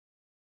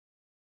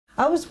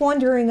I was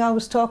wondering, I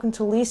was talking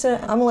to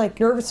Lisa, I'm like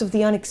nervous of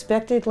the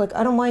unexpected. Like,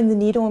 I don't mind the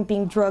needle and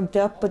being drugged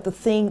up, but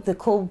the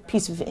cold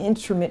piece of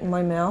instrument in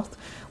my mouth.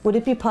 Would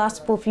it be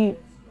possible if you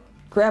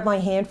grab my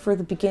hand for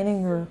the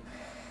beginning, or?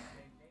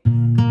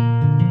 I'm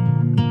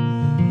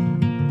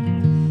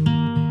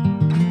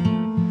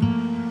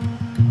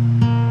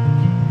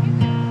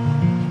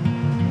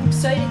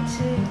excited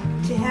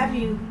to have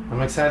you.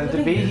 I'm excited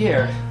to be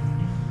here.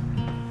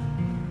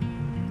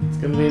 It's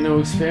gonna be a new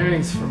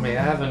experience for me.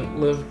 I haven't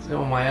lived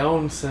on my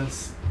own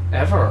since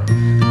ever.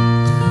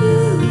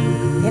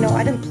 You know,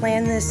 I didn't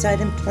plan this. I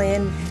didn't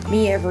plan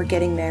me ever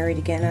getting married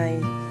again.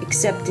 I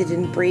accepted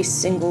and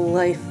embraced single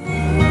life.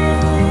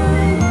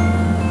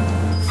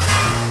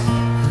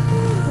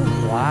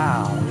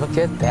 Wow, look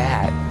at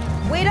that.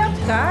 Wait up,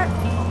 Scott.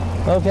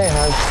 Okay,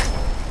 hon.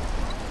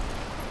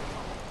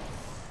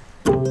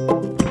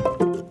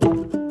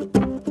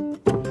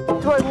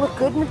 Do I look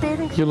good in the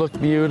bathing suit? You look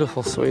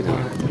beautiful,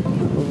 sweetheart.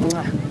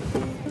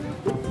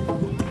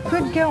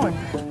 Good going.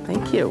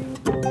 Thank you.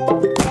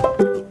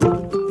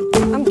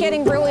 I'm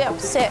getting really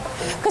upset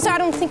because I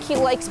don't think he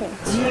likes me.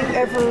 Do you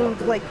ever,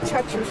 like,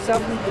 touch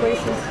yourself in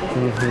places?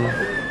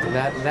 Mm-hmm.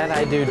 That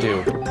I do.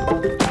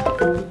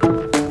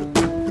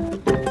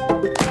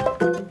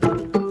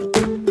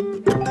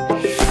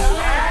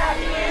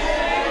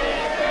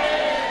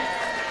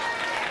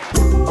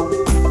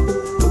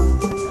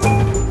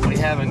 We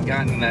haven't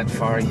gotten that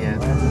far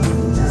yet.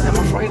 I'm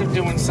afraid of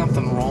doing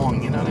something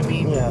wrong, you know what I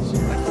mean? Yes.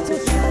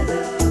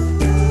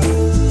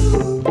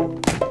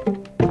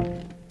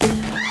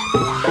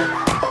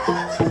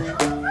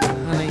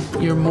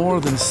 You're more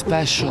than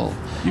special.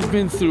 You've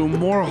been through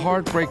more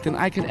heartbreak than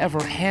I could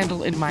ever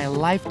handle in my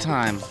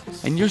lifetime.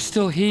 And you're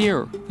still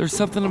here. There's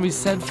something to be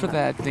said for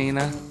that,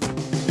 Dina.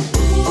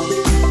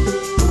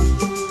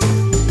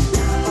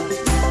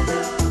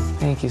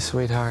 Thank you,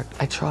 sweetheart.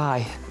 I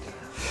try.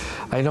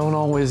 I don't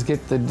always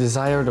get the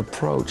desired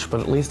approach, but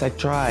at least I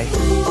try.